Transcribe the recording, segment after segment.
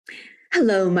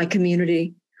Hello, my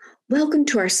community. Welcome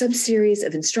to our sub-series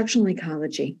of instructional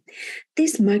ecology.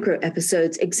 These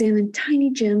micro-episodes examine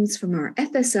tiny gems from our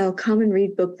FSL Common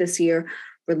Read book this year,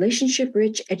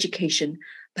 Relationship-Rich Education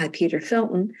by Peter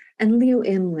Felton and Leo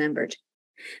M. Lambert.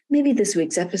 Maybe this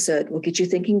week's episode will get you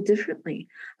thinking differently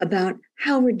about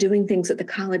how we're doing things at the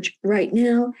college right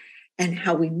now and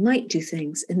how we might do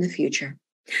things in the future.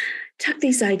 Tuck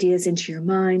these ideas into your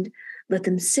mind. Let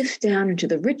them sift down into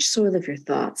the rich soil of your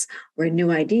thoughts, where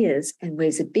new ideas and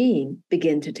ways of being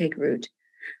begin to take root.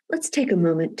 Let's take a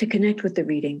moment to connect with the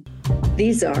reading.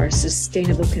 These are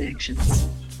Sustainable Connections.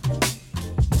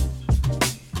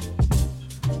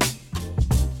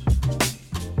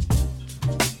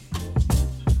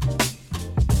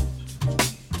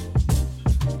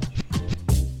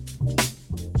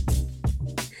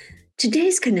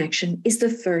 Today's connection is the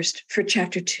first for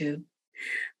Chapter 2.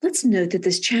 Let's note that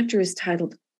this chapter is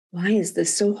titled, Why is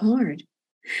this so hard?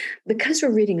 Because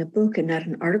we're reading a book and not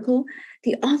an article,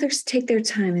 the authors take their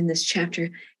time in this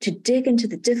chapter to dig into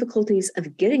the difficulties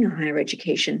of getting a higher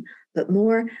education, but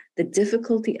more the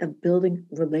difficulty of building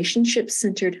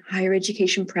relationship-centered higher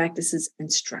education practices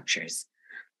and structures.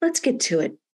 Let's get to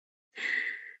it.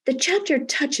 The chapter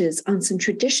touches on some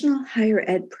traditional higher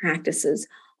ed practices,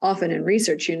 often in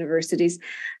research universities,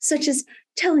 such as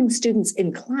telling students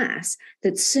in class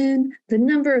that soon the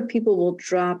number of people will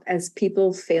drop as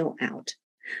people fail out.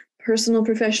 Personal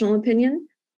professional opinion,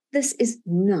 this is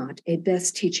not a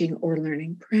best teaching or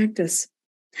learning practice.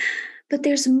 But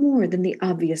there's more than the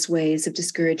obvious ways of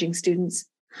discouraging students.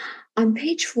 On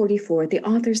page 44, the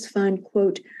authors find,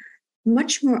 quote,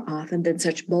 much more often than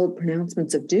such bold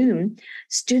pronouncements of doom,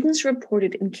 students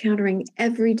reported encountering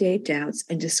everyday doubts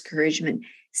and discouragement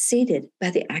seeded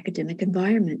by the academic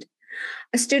environment.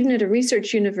 A student at a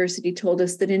research university told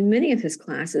us that in many of his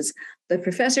classes, the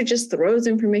professor just throws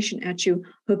information at you,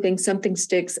 hoping something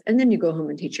sticks, and then you go home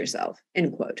and teach yourself,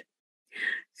 end quote.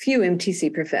 Few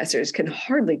MTC professors can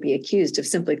hardly be accused of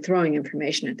simply throwing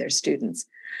information at their students.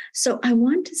 So I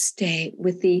want to stay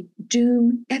with the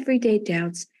doom, everyday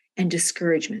doubts, and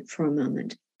discouragement for a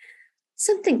moment.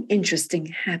 Something interesting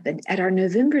happened at our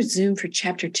November Zoom for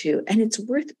Chapter 2, and it's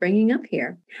worth bringing up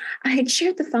here. I had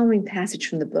shared the following passage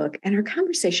from the book, and our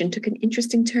conversation took an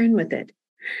interesting turn with it.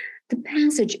 The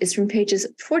passage is from pages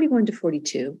 41 to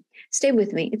 42. Stay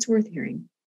with me, it's worth hearing.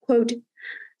 Quote,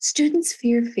 students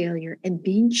fear failure and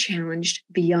being challenged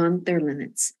beyond their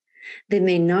limits. They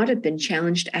may not have been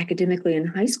challenged academically in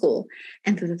high school,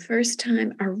 and for the first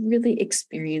time are really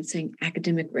experiencing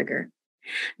academic rigor.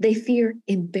 They fear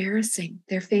embarrassing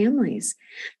their families,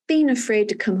 being afraid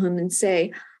to come home and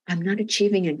say, I'm not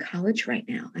achieving in college right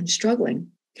now, I'm struggling.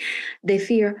 They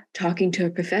fear talking to a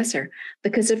professor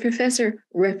because a professor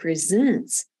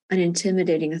represents an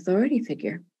intimidating authority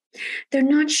figure. They're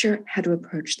not sure how to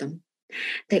approach them.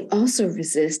 They also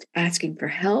resist asking for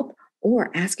help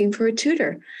or asking for a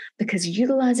tutor because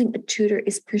utilizing a tutor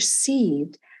is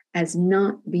perceived as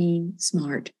not being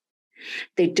smart.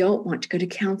 They don't want to go to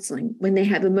counseling when they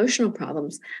have emotional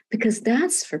problems because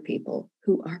that's for people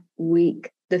who are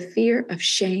weak. The fear of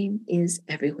shame is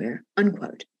everywhere,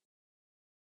 unquote.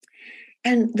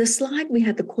 And the slide we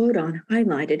had the quote on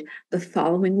highlighted the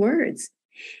following words: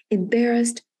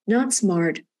 embarrassed, not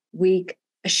smart, weak,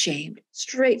 ashamed,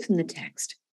 straight from the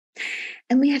text.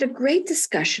 And we had a great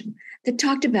discussion that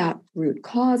talked about root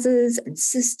causes and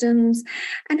systems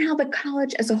and how the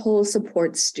college as a whole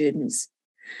supports students.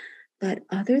 But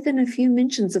other than a few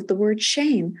mentions of the word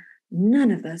shame, none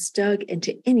of us dug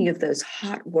into any of those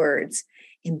hot words: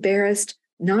 embarrassed,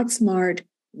 not smart,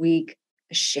 weak,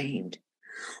 ashamed.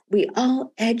 We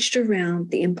all edged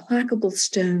around the implacable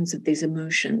stones of these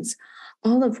emotions,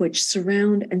 all of which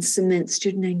surround and cement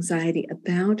student anxiety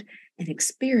about an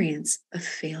experience of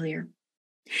failure.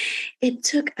 It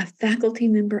took a faculty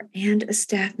member and a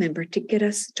staff member to get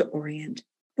us to orient.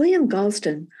 William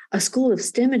Galston, a School of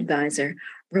STEM advisor,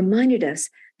 reminded us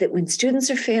that when students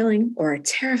are failing or are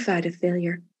terrified of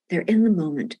failure, they're in the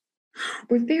moment.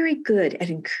 We're very good at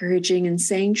encouraging and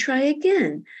saying, try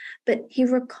again. But he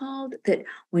recalled that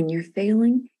when you're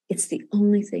failing, it's the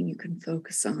only thing you can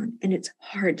focus on, and it's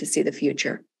hard to see the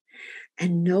future.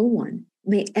 And no one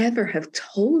may ever have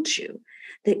told you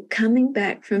that coming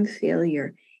back from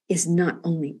failure is not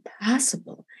only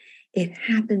possible, it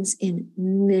happens in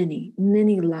many,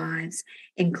 many lives,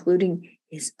 including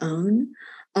his own,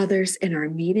 others in our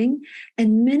meeting,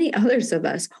 and many others of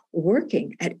us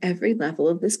working at every level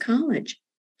of this college.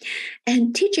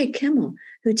 And T.J. Kimmel,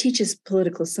 who teaches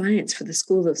political science for the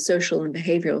School of Social and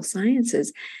Behavioral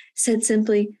Sciences, said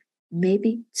simply,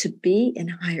 maybe to be in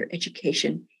higher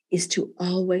education is to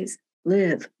always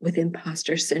live with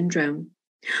imposter syndrome.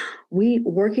 We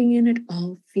working in it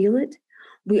all feel it.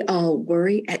 We all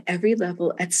worry at every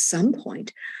level at some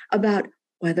point about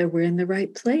whether we're in the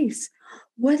right place,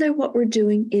 whether what we're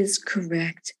doing is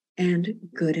correct and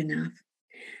good enough.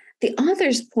 The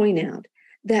authors point out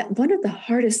that one of the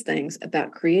hardest things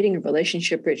about creating a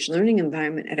relationship-rich learning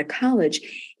environment at a college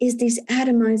is these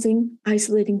atomizing,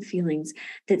 isolating feelings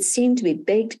that seem to be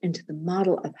baked into the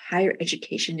model of higher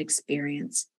education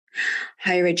experience.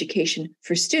 Higher education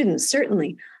for students,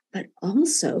 certainly, but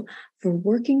also for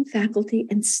working faculty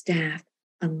and staff,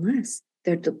 unless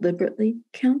they're deliberately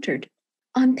countered.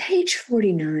 On page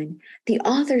 49, the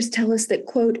authors tell us that,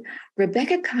 quote,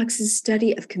 Rebecca Cox's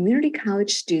study of community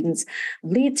college students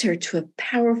leads her to a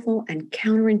powerful and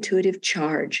counterintuitive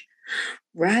charge.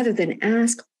 Rather than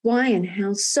ask why and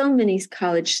how so many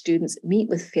college students meet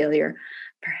with failure,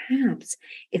 perhaps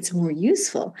it's more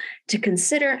useful to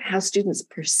consider how students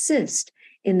persist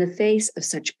in the face of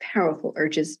such powerful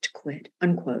urges to quit,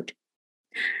 unquote.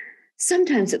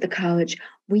 Sometimes at the college,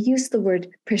 we use the word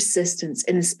persistence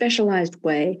in a specialized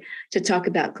way to talk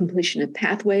about completion of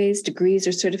pathways, degrees,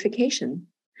 or certification.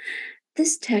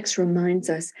 This text reminds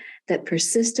us that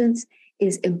persistence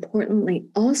is importantly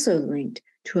also linked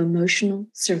to emotional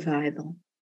survival.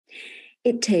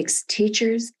 It takes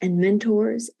teachers and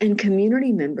mentors and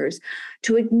community members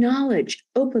to acknowledge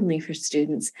openly for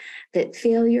students that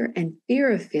failure and fear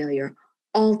of failure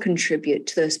all contribute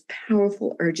to those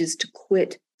powerful urges to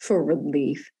quit for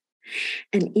relief.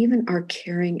 And even our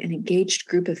caring and engaged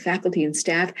group of faculty and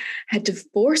staff had to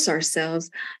force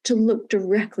ourselves to look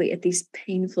directly at these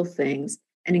painful things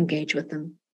and engage with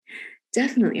them.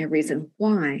 Definitely a reason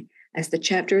why, as the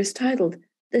chapter is titled,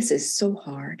 this is so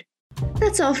hard.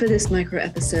 That's all for this micro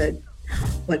episode.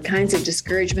 What kinds of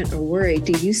discouragement or worry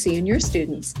do you see in your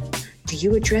students? Do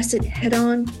you address it head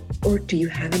on, or do you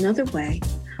have another way?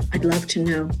 I'd love to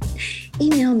know.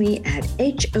 Email me at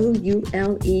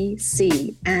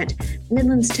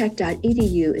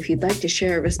houlec@midlandstech.edu if you'd like to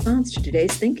share a response to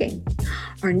today's thinking.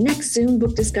 Our next Zoom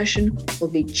book discussion will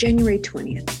be January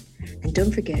 20th. And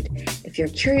don't forget, if you're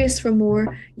curious for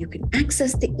more, you can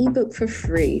access the ebook for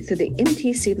free through the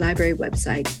MTC Library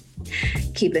website.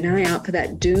 Keep an eye out for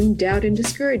that doom, doubt, and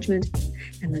discouragement,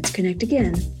 and let's connect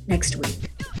again next week.